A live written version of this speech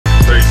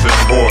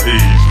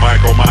Voorhees,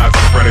 Michael Myers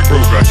and Freddy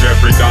Krueger,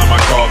 Jeffrey Dahmer,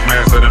 Charles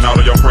Manson, and all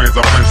of your friends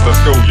are Prince to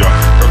school ya.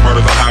 Cause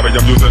murder's a hobby,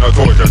 I'm using a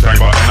torture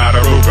chamber and not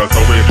a Ruger. So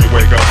if you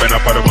wake up in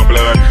a puddle of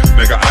blood,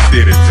 nigga, I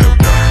did it to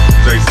ya.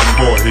 Jason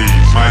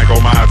Voorhees,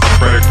 Michael Myers and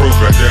Freddy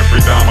Krueger,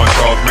 Jeffrey Dahmer,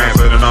 Charles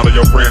Manson, and all of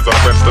your friends are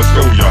Prince to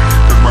school ya.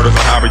 Cause murder's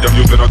a hobby, I'm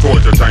using a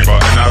torture chamber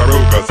and not a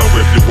Ruger. So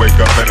if you wake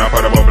up in a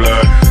puddle of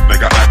blood,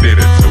 nigga, I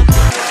did it to ya.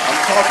 I'm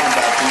talking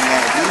about you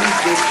now. Use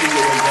this to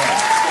your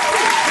advantage.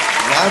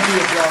 Now I do a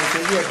blog and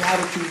say, yeah,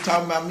 Battle Truth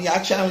talking about me. I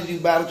challenge you,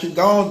 Battle Truth.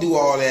 Go on, do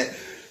all that.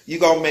 You're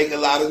going to make a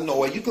lot of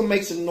noise. You can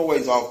make some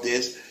noise off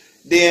this.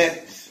 Then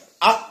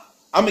I'm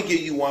going to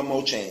give you one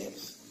more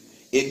chance.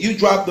 If you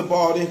drop the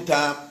ball this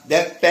time,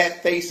 that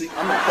fat face, I'm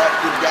going to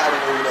crack this guy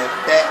over that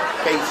fat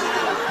face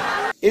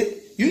of yours.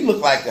 You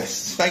look like a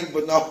St.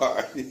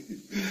 Bernard.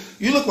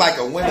 You look like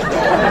a winter dog. A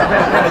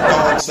winter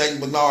dog St.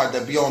 Bernard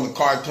that be on the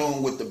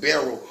cartoon with the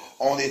barrel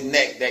on his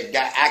neck that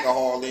got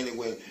alcohol in it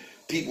when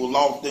people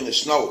lost in the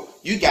snow.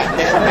 You got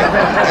that. You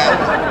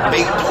got the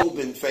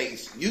Beethoven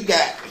face. You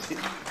got the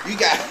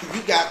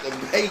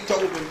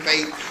Beethoven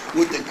face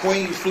with the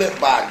Queen flip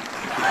body.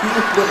 You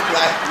look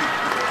like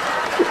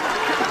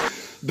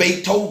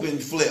Beethoven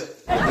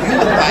flip.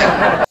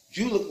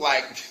 You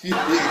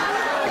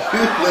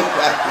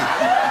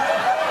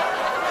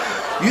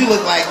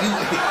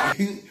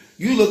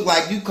look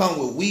like you come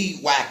with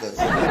weed whackers.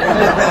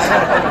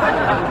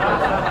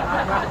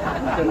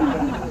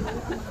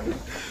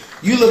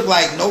 You look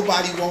like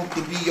nobody wants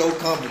to be your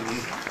company.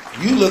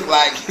 You look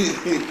like the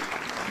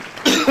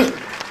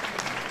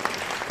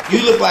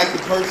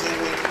person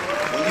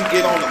when you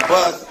get on the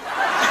bus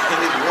and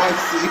it's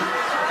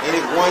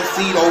one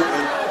seat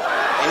open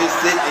and it's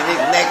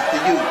next to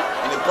you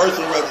and the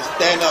person rather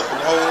stand up and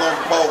hold on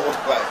the pole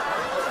like,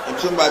 and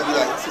somebody be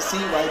like, it's a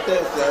seat right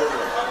there, sir.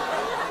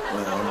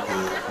 Well, I'm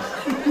good.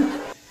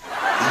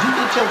 Did you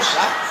get your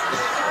shots?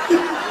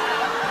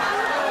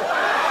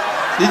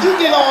 Did you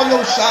get all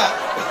your shots?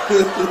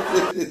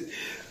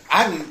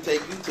 I need to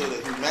take you to the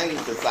Humane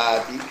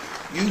Society.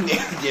 You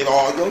need to get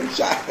all your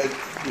shots.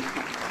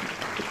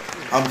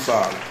 I'm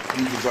sorry.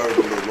 You deserve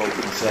a little rope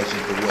concession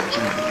for what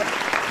you did.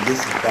 This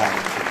is Battle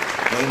Truth.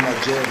 Ain't my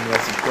judging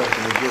that's a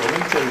question of good. Let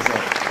me tell you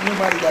something.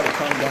 Nobody got to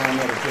come down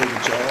there to play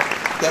with y'all.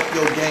 Step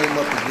your game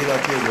up and get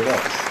up here with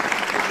us.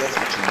 That's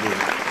what you do.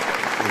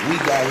 If we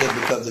got here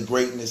because of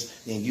greatness,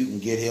 then you can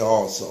get here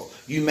also.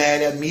 You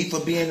mad at me for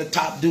being the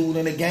top dude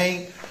in the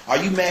game? Are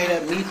you mad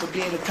at me for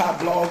being the top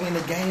blogger in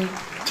the game?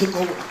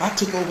 I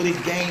took over this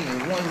game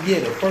in 1 year.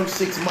 The first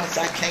 6 months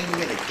I came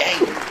in the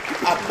game,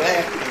 I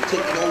blasted and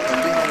took it over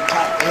and been on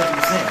top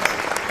ever since.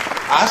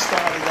 I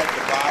started at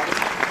the bottom.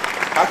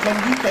 How come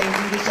you can't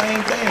do the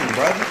same thing,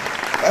 brother?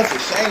 That's a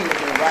shame you've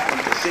been rapping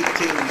for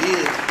 16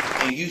 years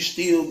and you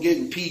still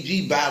getting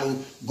PG battle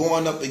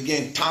going up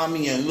against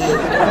Tommy and Lil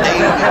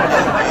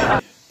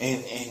Dave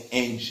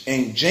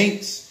and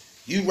Jinx.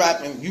 You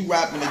rapping against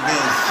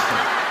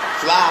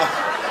Flower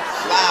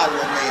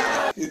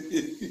Man.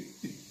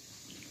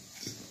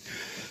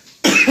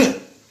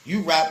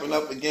 You rapping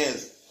up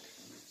against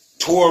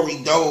Tory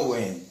Doe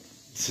and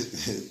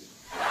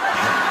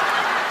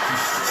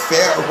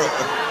Farrah.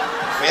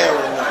 Man,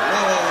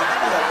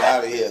 get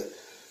out of here.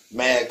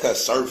 Mad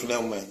cause surfing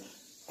them and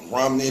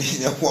rumming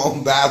them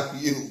won't battle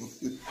you.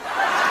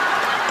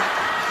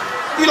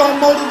 You don't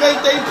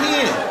motivate their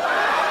pen.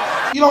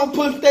 You don't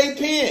push their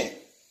pen.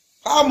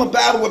 I'm a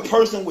battle a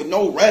person with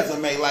no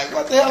resume. Like,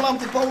 what the hell I'm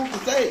supposed to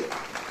say?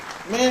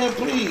 Man,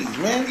 please,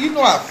 man. You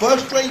know how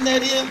frustrating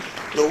that is?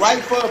 To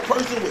write for a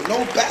person with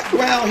no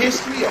background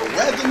history or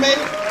resume?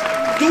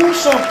 Do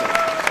something.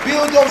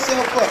 Build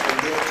yourself up and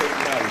they'll take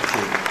you out of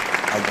it.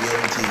 I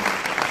guarantee you.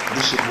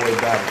 This your boy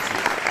Battle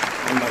Truth.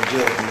 I'm not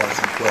judging that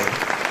some play.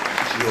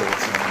 It's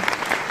yours, man.